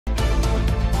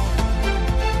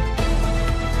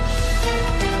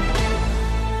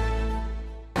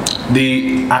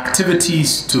The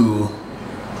activities to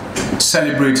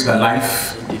celebrate the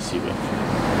life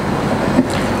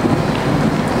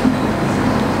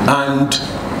and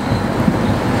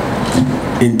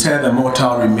inter the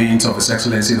mortal remains of His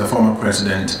Excellency the former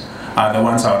President are the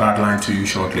ones I will outline to you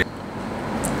shortly.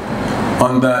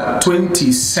 On the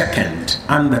 22nd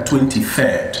and the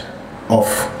 23rd of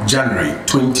January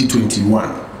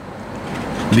 2021,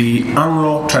 the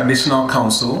Anglo Traditional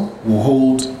Council will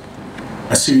hold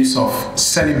a series of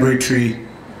celebratory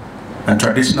and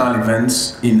traditional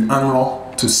events in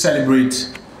Anglo to celebrate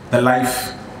the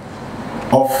life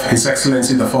of His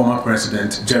Excellency the former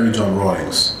President John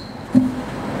Rawlings.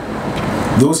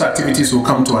 Those activities will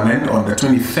come to an end on the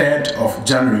 23rd of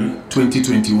January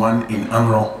 2021 in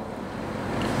Anglo.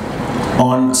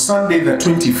 On Sunday the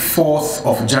 24th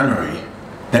of January,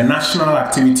 the national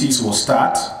activities will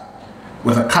start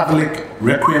with a Catholic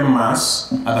Requiem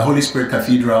Mass at the Holy Spirit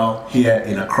Cathedral here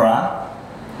in Accra,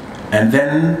 and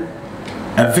then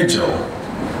a vigil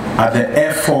at the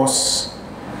Air Force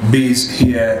base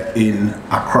here in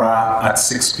Accra at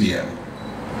 6 p.m.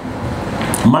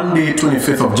 Monday,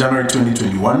 25th of January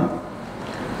 2021,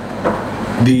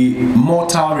 the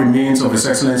mortal remains of His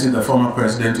Excellency the former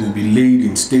President will be laid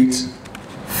in state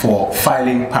for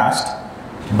filing past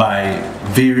by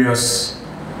various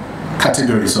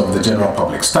categories of the general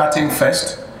public, starting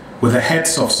first with the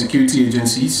heads of security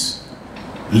agencies,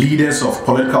 leaders of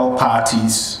political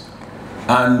parties,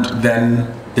 and then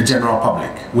the general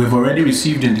public. We've already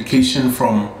received indication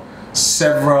from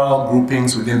several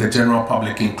groupings within the general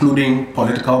public, including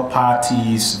political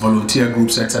parties, volunteer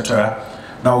groups, etc.,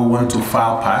 that we want to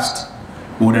file past.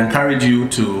 We would encourage you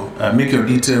to make your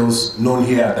details known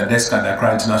here at the desk at the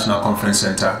Accra International Conference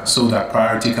Center so that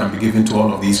priority can be given to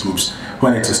all of these groups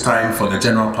when it is time for the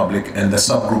general public and the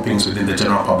subgroupings within the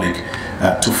general public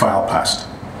to file past.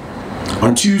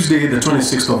 On Tuesday, the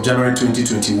 26th of January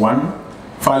 2021,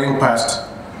 filing past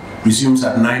resumes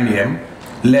at 9 a.m.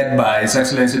 led by His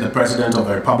Excellency the President of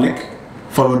the Republic,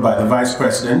 followed by the Vice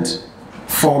President,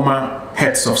 former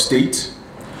heads of state,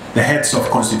 the heads of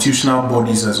constitutional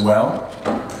bodies as well.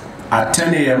 At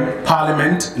 10 a.m.,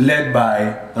 Parliament, led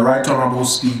by the Right Honourable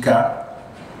Speaker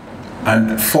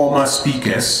and former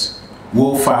speakers,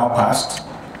 will file past.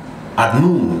 At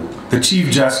noon, the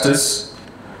Chief Justice,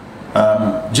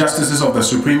 Justices of the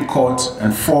Supreme Court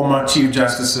and former Chief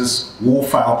Justices will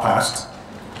file past.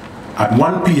 At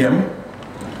 1 p.m.,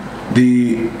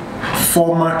 the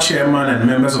former Chairman and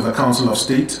members of the Council of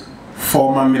State,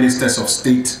 former Ministers of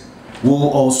State will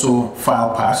also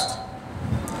file past.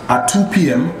 At 2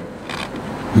 p.m.,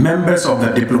 members of the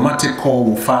Diplomatic Corps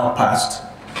will file past.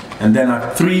 And then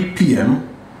at 3 p.m.,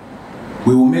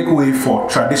 we will make way for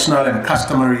traditional and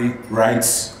customary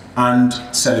rites and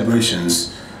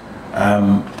celebrations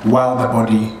while the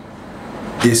body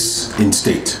is in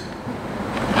state.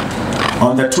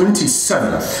 On the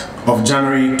 27th of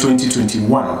January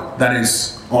 2021, that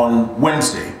is on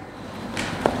Wednesday,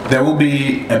 there will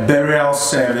be a burial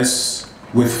service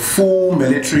with full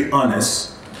military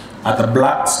honors at the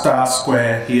Black Star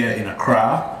Square here in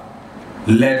Accra,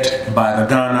 led by the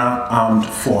Ghana Armed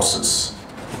Forces,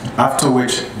 after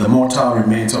which the mortal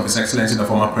remains of His Excellency the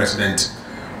former President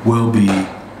will be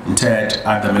interred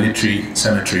at the military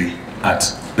cemetery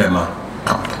at Burma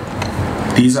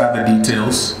Camp. These are the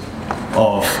details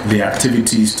of the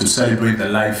activities to celebrate the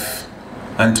life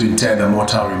and to inter the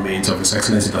mortal remains of His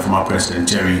Excellency the former President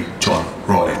John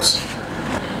Rawlings.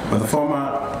 But the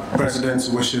former President's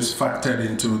wishes factored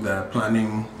into the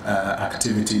planning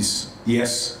activities?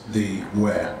 Yes, they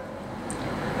were.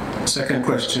 Second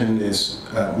question is,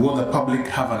 will the public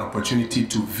have an opportunity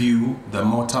to view the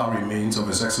mortal remains of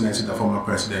His Excellency the former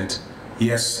President?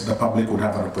 Yes, the public would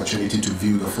have an opportunity to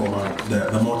view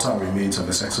the mortal remains of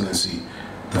His Excellency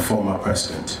the former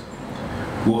President.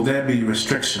 Will there be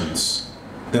restrictions?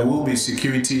 There will be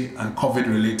security and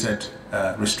COVID-related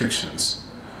restrictions.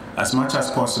 As much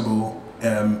as possible,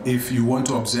 if you want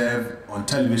to observe on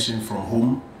television from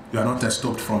home, you are not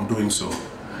stopped from doing so.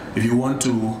 If you want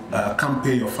to come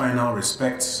pay your final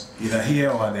respects, either here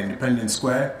or at the Independence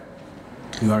Square,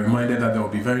 you are reminded that there will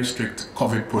be very strict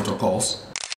COVID protocols.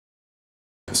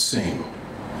 The same.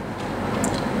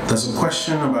 There's a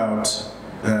question about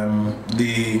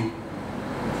the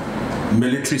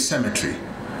military cemetery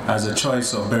as a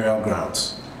choice of burial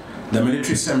grounds. The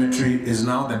military cemetery is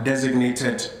now the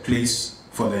designated place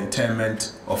for the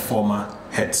interment of former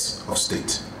heads of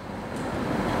state.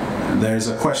 There is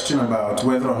a question about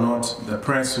whether or not the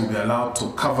press will be allowed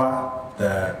to cover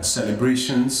the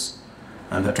celebrations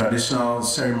and the traditional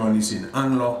ceremonies in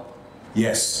Anglo.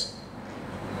 Yes,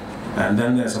 And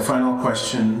then there's a final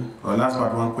question, or last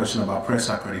but one question about press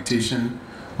accreditation.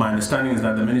 My understanding is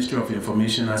that the Ministry of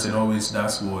Information, as it always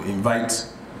does, will invite,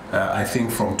 I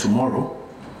think from tomorrow,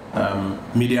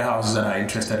 media houses that are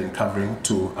interested in covering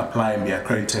to apply and be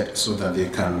accredited so that they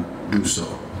can do so.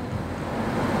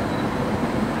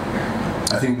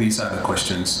 I think these are the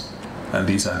questions and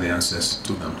these are the answers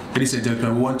to them. Ladies and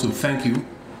gentlemen, we want to thank you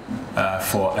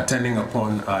for attending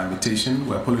upon our invitation.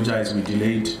 We apologize we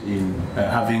delayed in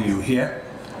having you here,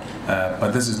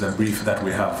 but this is the brief that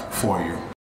we have for you.